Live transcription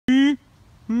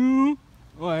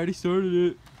already started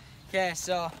it. Okay,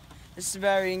 so this is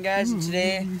battery, guys, and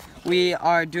today we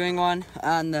are doing one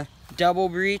on the double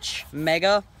breech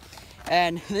mega,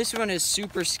 and this one is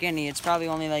super skinny. It's probably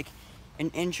only like an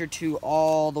inch or two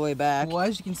all the way back. Well,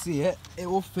 as you can see, it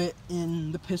will fit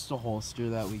in the pistol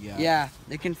holster that we got. Yeah,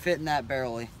 it can fit in that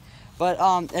barely. But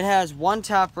it has one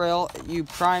top rail. You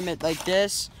prime it like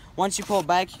this. Once you pull it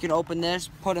back, you can open this,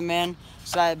 put them in,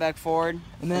 slide it back forward,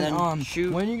 and then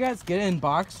shoot. When you guys get it in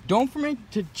box, don't forget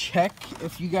to check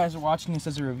if you guys are watching this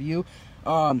as a review.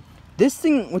 This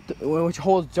thing which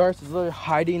holds darts is literally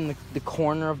hiding the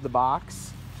corner of the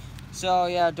box. So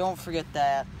yeah, don't forget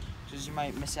that, because you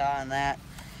might miss out on that.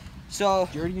 So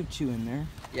you already have 2 in there.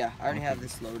 Yeah, I already have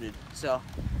this loaded. So,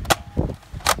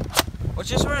 which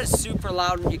this one is super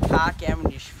loud when you cock and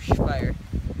when you fire.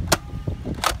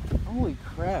 Holy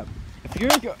crap!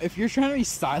 If you're trying to be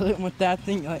silent with that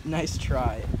thing, like, nice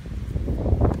try.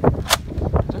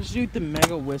 Especially with the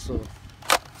mega whistle.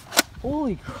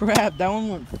 Holy crap! That one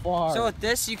went far. So with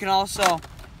this, you can also,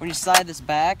 when you slide this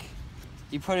back,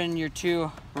 you put in your 2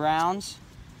 rounds,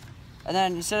 and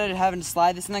then instead of having to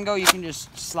slide this and then go, you can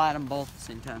just slide them both at the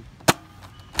same time.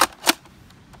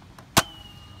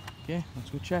 Okay, let's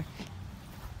go check.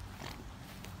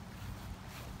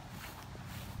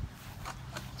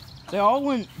 They all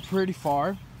went pretty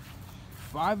far.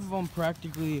 5 of them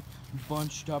practically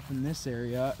bunched up in this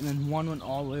area, and then 1 went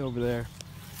all the way over there.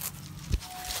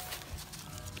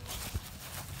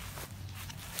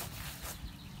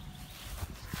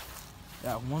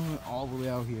 Yeah, 1 went all the way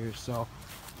out here, so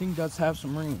I think it does have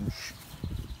some range.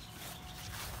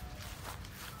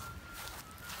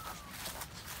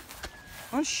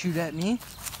 Don't shoot at me.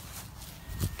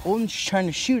 Colton's trying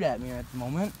to shoot at me at the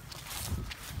moment.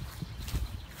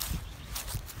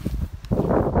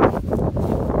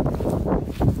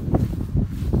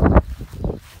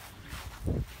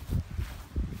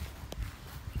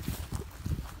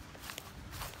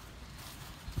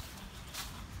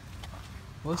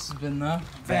 Well, this has been the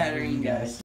Battering, guys.